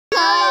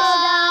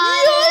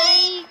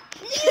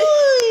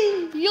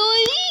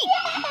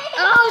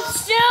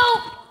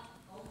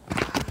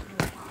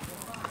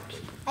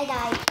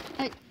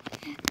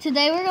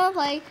today we're gonna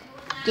play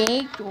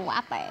Dig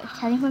Whopper.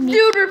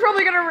 Dude, we're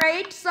probably gonna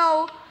rate.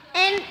 So,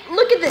 and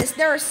look at this.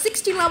 There are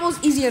 16 levels,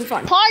 easy and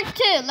fun. Part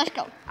 2. Let's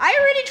go. I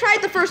already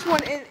tried the first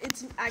one, and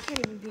I can't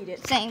even beat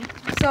it. Same.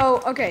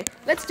 So, okay,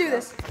 let's do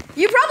this.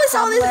 You probably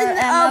saw this in the,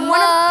 You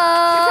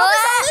probably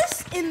saw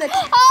this in the.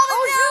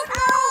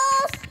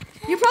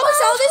 You probably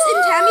saw this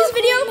in Tammy's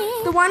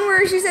video, the one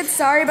where she said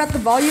sorry about the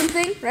volume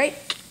thing, right?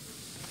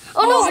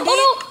 Oh no!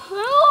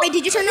 Wait,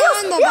 did you turn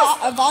on the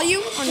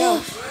volume or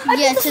no?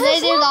 Yeah, today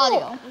there's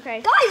audio.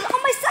 Okay. Guys,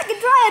 on my second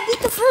try, I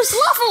beat the first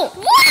level.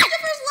 What? The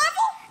first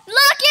level?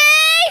 Lucky!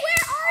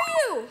 Where are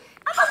you?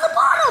 I'm at the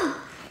bottom.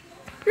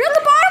 You're at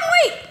the bottom.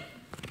 Wait.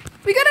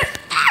 We gotta.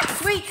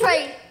 Wait.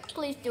 Trey,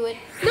 please do it.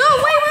 No,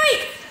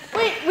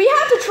 wait. We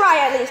have to try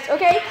at least,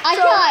 okay?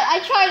 I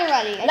tried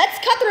already. Let's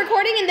cut the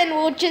recording and then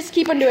we'll just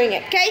keep on doing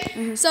it,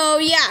 okay? So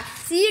yeah,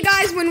 see you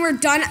guys when we're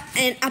done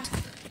and at.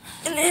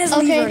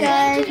 Okay,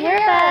 guys, we're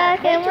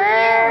back and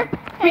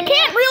we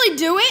can't really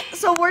do it,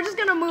 so we're just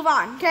gonna move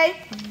on,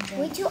 okay?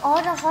 We do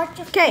all the hearts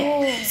of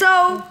Okay,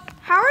 so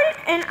Howard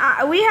and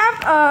we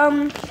have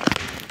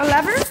a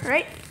lever,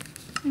 right?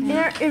 In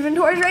our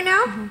inventories right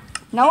now.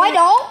 No, I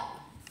don't.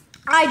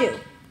 I do.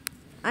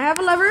 I have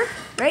a lever,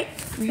 right?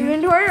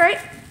 Inventory, right?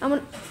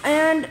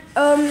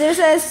 There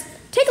says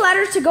take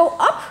ladders to go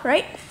up,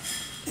 right?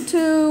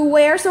 To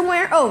where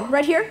somewhere? Oh,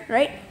 right here,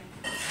 right?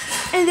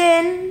 And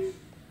then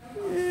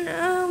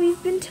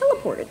we've been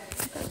teleported.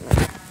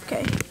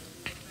 Okay.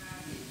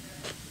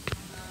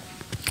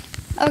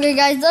 Okay,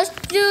 guys, let's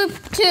do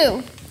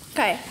 2.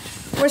 Okay.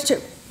 Where's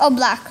 2? Oh,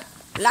 black.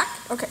 Black?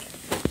 Okay.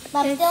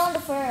 I'm still on the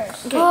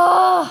first. Okay.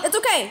 Oh. It's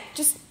okay.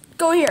 Just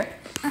go here.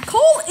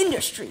 Coal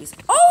Industries.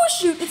 Oh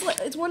shoot!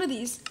 It's one of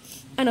these.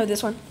 I know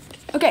this one.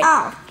 Okay.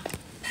 Ow.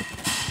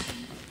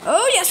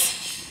 Oh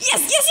yes.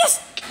 Yes.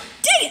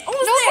 Dang it!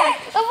 Almost there.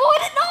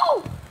 Avoid it.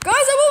 No.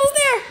 Guys, I'm almost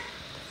there.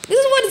 This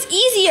is one is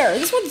easier.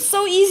 This one's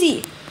so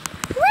easy.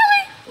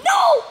 Really?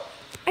 No.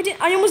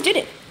 I almost did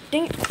it.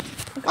 Dang it.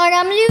 Alright,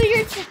 I'm gonna use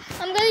your type.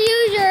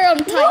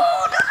 No.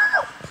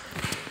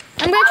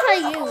 I'm gonna try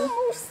you.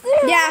 Almost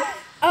there. Yeah.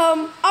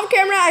 Off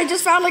camera, I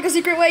just found like a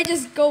secret way.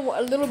 Just go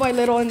little by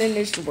little, and then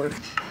it should work.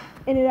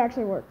 And it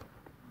actually worked.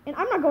 And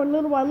I'm not going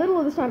little by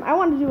little this time. I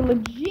want to do a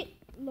legit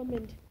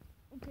lament.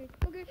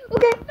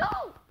 Okay.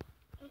 No.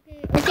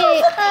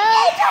 Okay.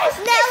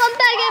 Now I'm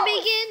back at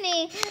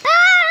beginning.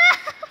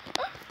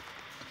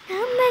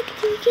 I'm back at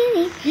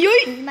beginning.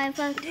 Yoink. This is my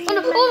first. This is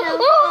gonna work.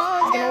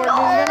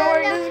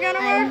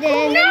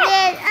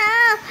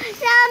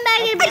 I'm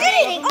back at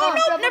beginning. Oh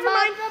no, never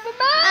mind.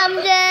 I'm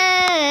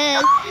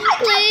dead.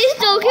 Please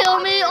don't kill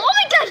me. Oh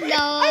my gosh, no.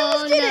 I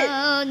almost did it.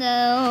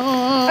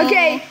 No.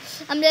 Okay.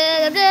 I'm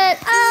dead.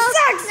 Oh,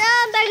 Sucks. now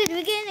I'm back at the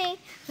beginning.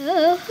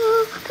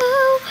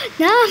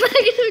 Now I'm back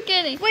at the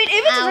beginning. Wait,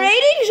 if it's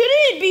raining,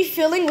 shouldn't it be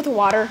filling with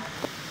water?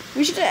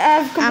 We should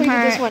have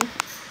completed this one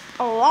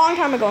a long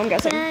time ago, I'm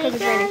guessing, because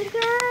it's raining.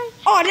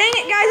 Oh, dang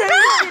it, guys, I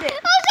almost did it.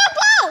 Oh, so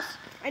close.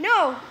 I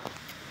know.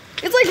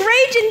 It's like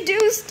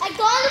rage-induced. I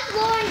got on the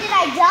floor and then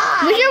I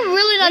died. We should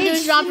really not do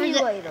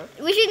Simulator.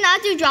 droppers. We should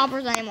not do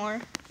droppers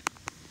anymore.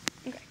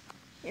 Okay,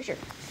 yeah, sure.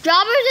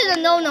 Droppers is a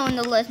no-no on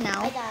the list I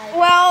now. died.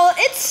 Well,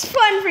 it's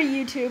fun for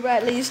YouTube,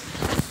 at least.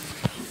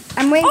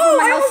 I'm waiting for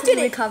my I almost house did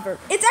to it. recover.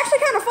 It's actually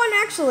kind of fun,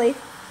 actually.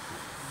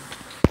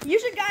 You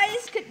should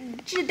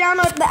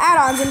download the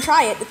add-ons and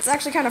try it. It's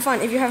actually kind of fun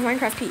if you have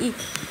Minecraft PE.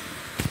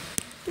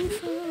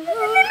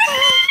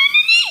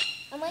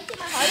 I'm waiting for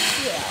my heart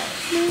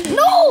to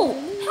No!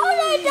 How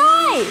did I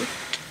die?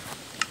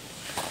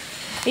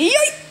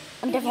 Yoink!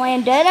 I'm dead.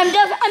 I'm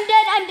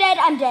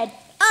dead.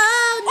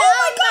 Oh my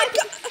god!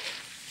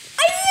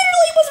 I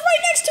literally was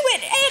right next to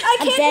it, and I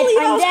can't believe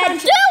I was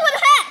crunching. Dude, what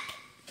the heck?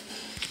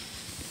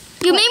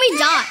 You made me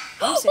die.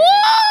 I'm Whoa!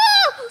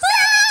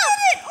 Tammy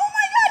did it! Oh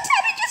my god,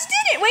 Tammy just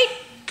did it! Wait.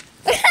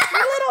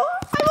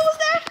 I'm almost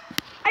there.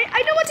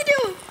 I know what to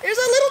do. There's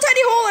a little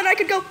tiny hole, and I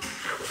could go. Boom!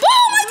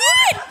 I did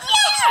it!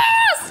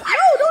 Yes!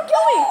 No, don't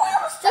kill me.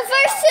 The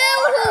first 2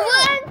 who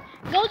won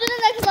go to the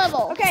next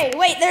level. Okay,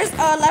 wait. There's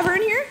a lever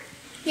in here.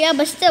 Yeah,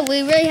 but still,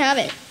 we really have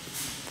it.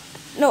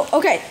 No.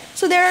 Okay.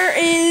 So there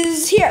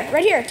is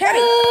right here. Tammy,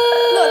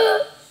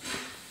 look.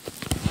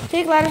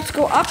 Take ladders to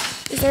go up.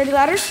 Is there any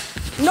ladders?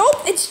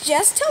 Nope. It's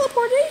just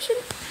teleportation.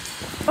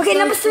 Okay,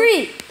 number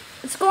 3.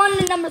 Let's go on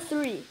to number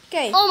 3.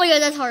 Okay. Oh my god,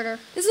 that's harder.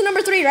 This is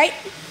number 3, right?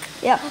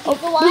 Yeah. Oh,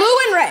 blue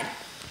and red.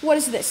 What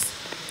is this?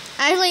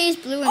 I actually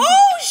used blue and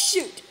Oh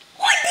shoot!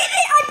 I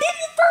did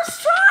it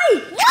first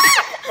try.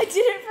 I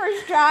did it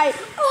first try.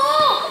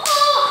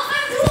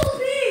 I'm so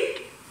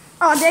big.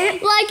 Oh dang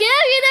it! Like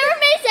if you never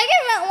made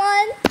second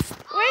one.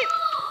 Wait.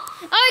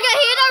 Oh my god,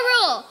 here's our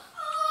rule.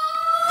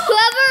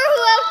 Whoever,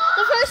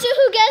 the person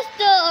who gets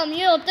the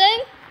thing,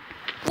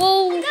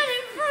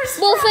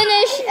 will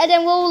finish and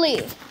then we'll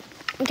leave.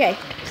 Okay.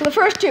 So the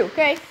first 2.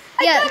 Okay.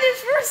 Yeah. I got it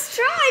first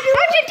try.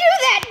 How'd you do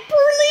that,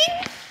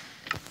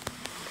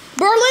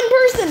 Berlin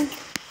person?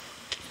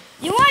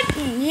 You want?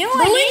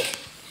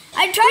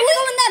 I tried to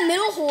go in that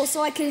middle hole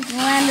so I could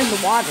land in the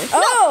water.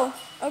 Oh.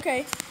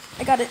 Okay.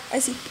 I got it. I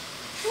see.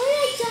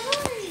 Where did I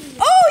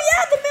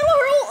yeah, the middle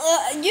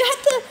hole. You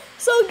have to.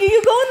 So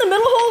you go in the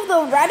middle hole of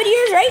the rabbit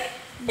ears, right?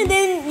 And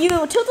then you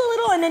tilt a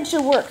little, and then it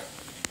should work.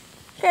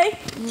 Okay.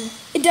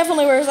 It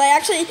definitely works. I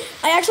actually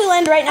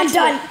land right next to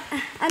it.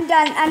 I'm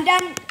done.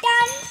 Done.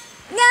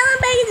 Now I'm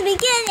back at the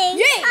beginning.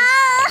 Yay!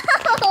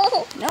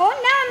 Oh. No, now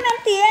I'm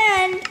at the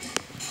end.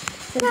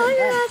 No,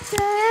 you're at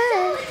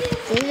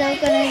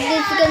the end.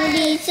 This is gonna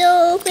be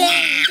so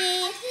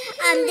crazy.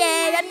 I'm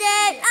dead.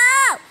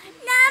 Oh,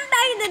 now I'm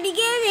back at the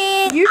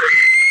beginning. You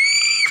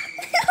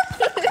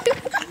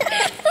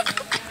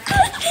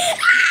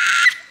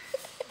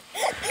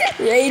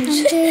Rage. I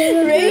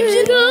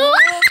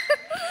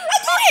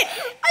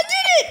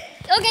did it!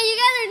 Okay, you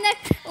guys are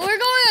next. We're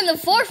going on the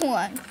fourth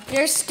one.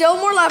 There's still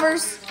more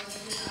levers.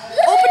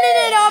 Opening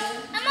it up.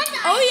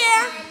 Oh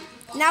yeah.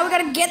 Now we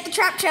gotta get the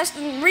trap chest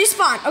and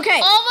respawn.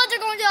 Okay. All of us are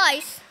going to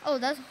ice. Oh,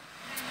 that's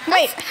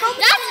Wait.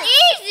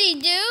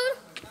 easy, dude.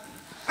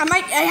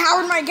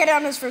 Howard might get it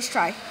on his first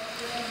try.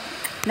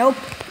 Nope.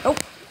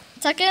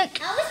 Second.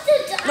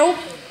 Nope.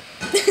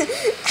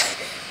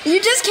 You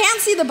just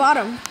can't see the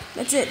bottom.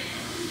 That's it.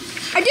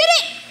 I did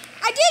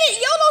it!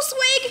 YOLO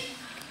swig!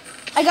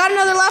 I got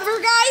another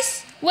lever,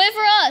 guys. Wait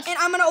for us. And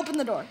I'm gonna open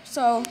the door.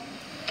 So,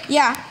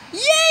 yeah.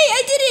 Yay!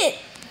 I did it!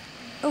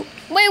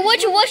 Wait,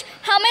 which?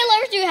 How many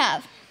levers do you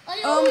have? I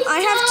have 2.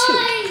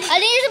 I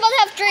think you're supposed to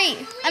have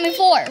 3.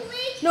 4.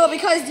 No,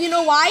 because you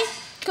know why?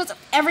 Because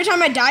every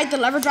time I died, the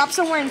lever dropped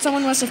somewhere and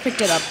someone must have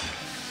picked it up.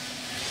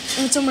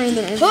 And it's somewhere in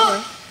there.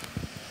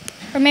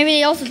 Or maybe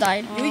they also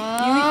died.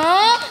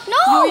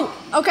 No!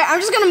 Okay, I'm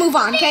just gonna move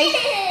on, okay?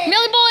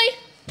 Millie boy,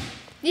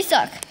 you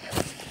suck.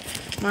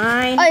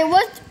 Mine. Alright,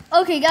 what?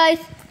 Okay, guys.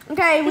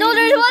 Okay. No,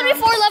 there's supposed to be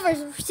 4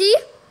 levers. See?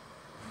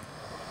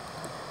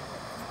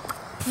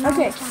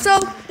 Okay, so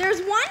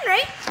there's one,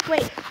 right?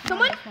 Wait,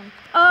 someone?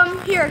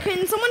 Here,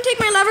 can someone take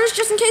my levers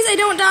just in case I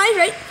don't die,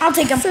 right? I'll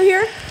take them. So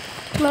here,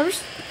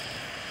 levers.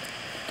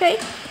 Okay,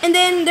 and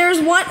then there's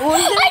one. I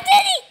did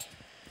it!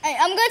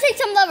 I'm gonna take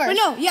some levers. Wait,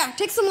 no, yeah,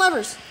 take some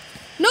levers.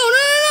 No.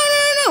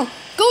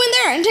 Go in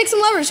there and take some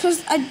levers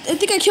because I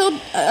think I killed.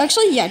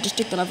 Actually, yeah, just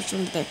take the levers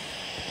from there.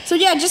 So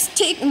yeah, just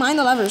mine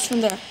the levers from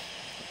there.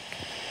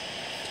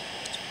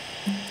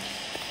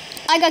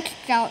 I got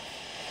kicked out.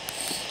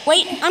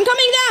 Wait, I'm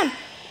coming down.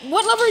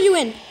 What level are you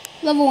in?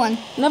 Level 1.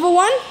 Level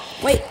 1?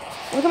 Wait,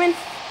 I'm coming.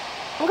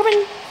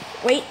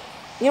 Wait,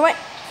 you know what?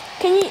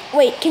 Can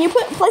you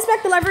place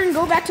back the lever and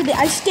go back to the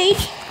ice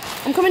stage?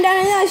 I'm coming down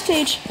in the ice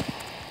stage.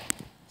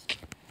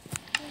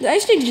 The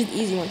ice stage is the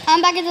easy one.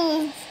 I'm back at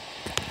the...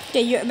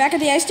 Okay, you're back at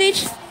the ice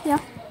stage? Yeah.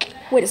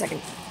 Wait a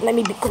second. Let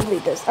me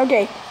complete this.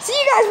 Okay, see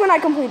you guys when I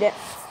complete it.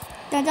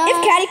 Da-da.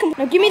 If Caddy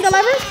now give me the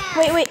levers.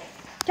 Wait,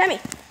 Tammy.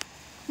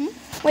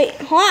 Wait,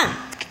 hold on.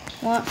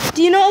 What?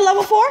 Do you know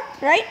level 4,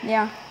 right?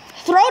 Yeah.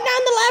 Throw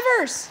down the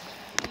levers.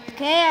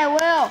 Okay, I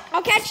will.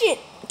 I'll catch it.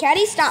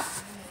 Caddy, stop.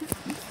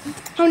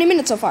 How many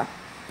minutes so far?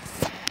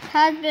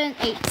 Has been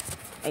 8.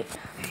 8.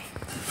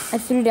 I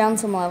threw down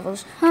some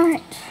levels.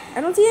 Alright.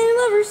 I don't see any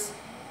levers.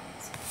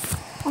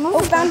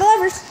 Oh, found the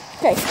levers.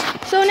 Okay,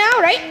 so now,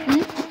 right?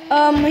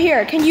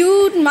 Here, can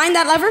you mind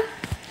that lever?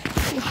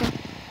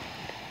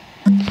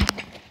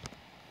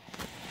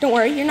 Don't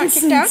worry, you're not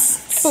kicked out.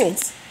 Boom.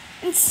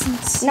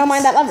 Now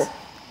mind that lever.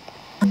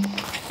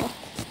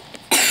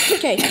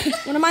 Okay, I'm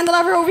gonna mind the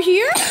lever over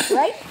here,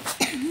 right?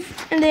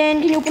 And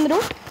then, can you open the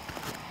door?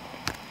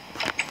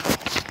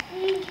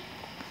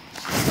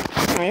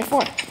 Alright,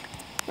 4.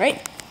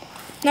 Right?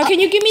 Now, can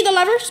you give me the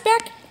levers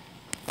back?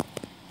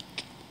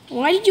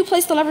 Why did you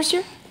place the levers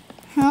here?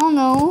 I don't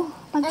know.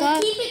 I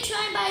keep it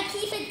trying, but I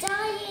keep it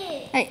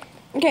dying. Alright.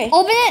 Okay.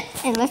 Open it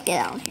and let's get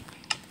out of here.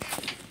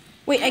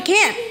 Wait, I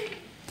can't.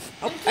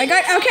 Oh, I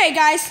got. Okay,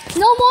 guys.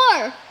 No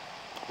more.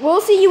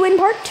 We'll see you in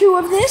part 2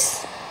 of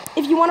this.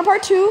 If you want a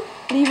part 2,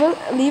 leave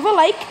a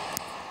like,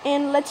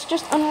 and let's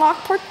just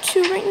unlock part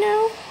 2 right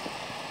now.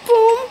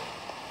 Boom.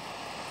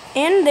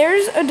 And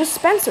there's a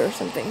dispenser or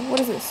something. What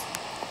is this?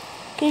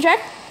 Can you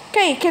check?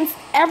 Okay. Can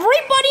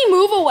everybody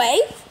move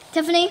away?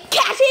 Tiffany.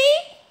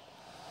 Catty.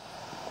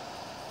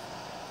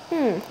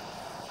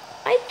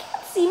 I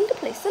can't seem to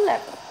place the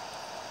lever.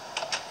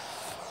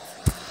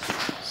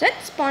 Set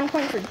spawn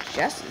point for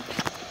Jesse.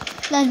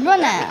 Let's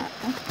run out.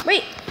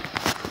 Wait,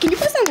 can you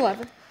press on the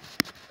lever?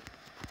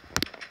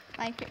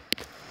 Thank you.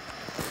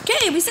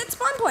 Okay, we set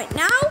spawn point.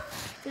 Now,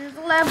 there's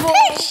a level.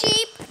 Hey,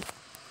 sheep.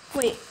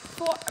 Wait,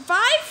 4,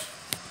 5,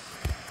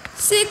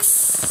 6,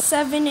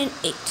 7, and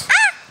 8.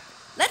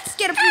 Let's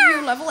get a preview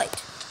of level 8.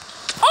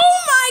 Oh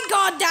my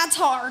god, that's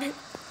hard.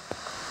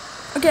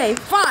 Okay,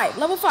 5,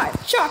 level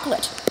 5,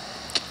 chocolate.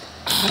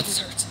 Oh, this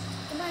hurts.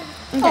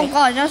 Oh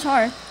god, that's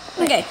hard.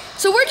 Okay,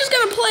 so we're just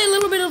gonna play a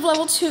little bit of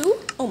level 2.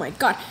 Oh my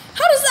god,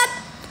 how does that?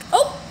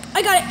 Oh,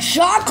 I got it.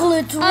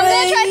 Chocolate rain. I'm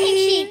gonna try pink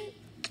sheep.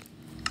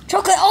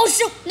 Chocolate. Oh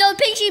shoot. No,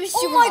 pink sheep is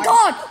Oh super my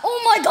hard. god. Oh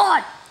my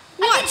god.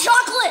 What? I need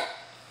chocolate.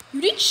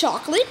 You need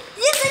chocolate?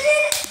 Yes, I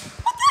did.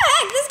 What the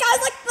heck? This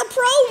guy's like the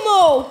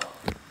promo.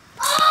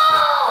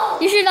 Oh.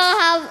 You should not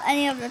have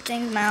any of the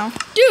things now.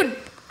 Dude,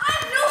 I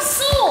have no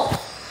soul.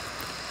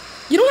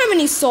 you don't have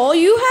any soul.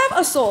 You have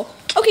a soul.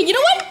 Okay, you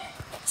know what?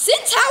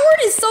 Since Howard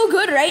is so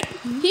good, right?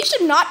 He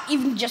should not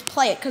even just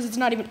play it because it's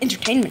not even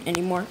entertainment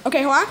anymore.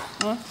 Okay, Hoa?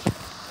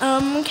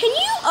 Can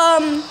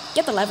you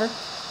get the lever?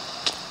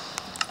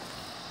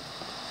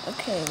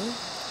 Okay.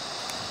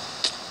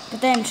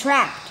 But then I'm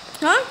trapped.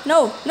 Huh?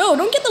 No,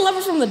 don't get the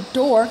lever from the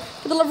door.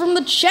 Get the lever from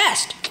the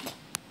chest.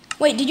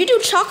 Wait, did you do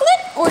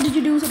chocolate or did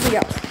you do something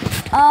else?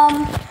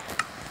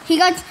 He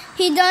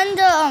done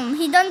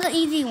the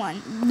easy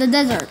one, the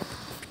desert.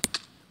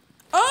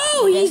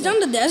 Oh, he's done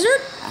the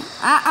desert?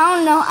 I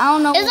don't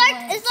know.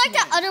 It's like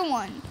the other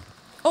one.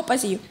 Oh, I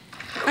see you.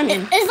 I'm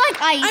in. It's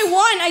like ice. I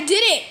won. I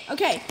did it.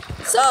 Okay.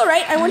 So,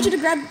 right, I want you to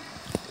grab...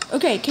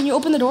 Okay, can you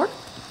open the door?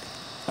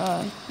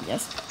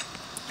 Yes.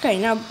 Okay,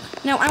 now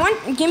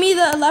give me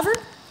the lever.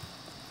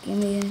 I'm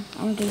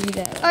gonna give you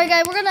that. All right,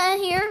 guys, we're gonna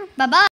end here. Bye bye.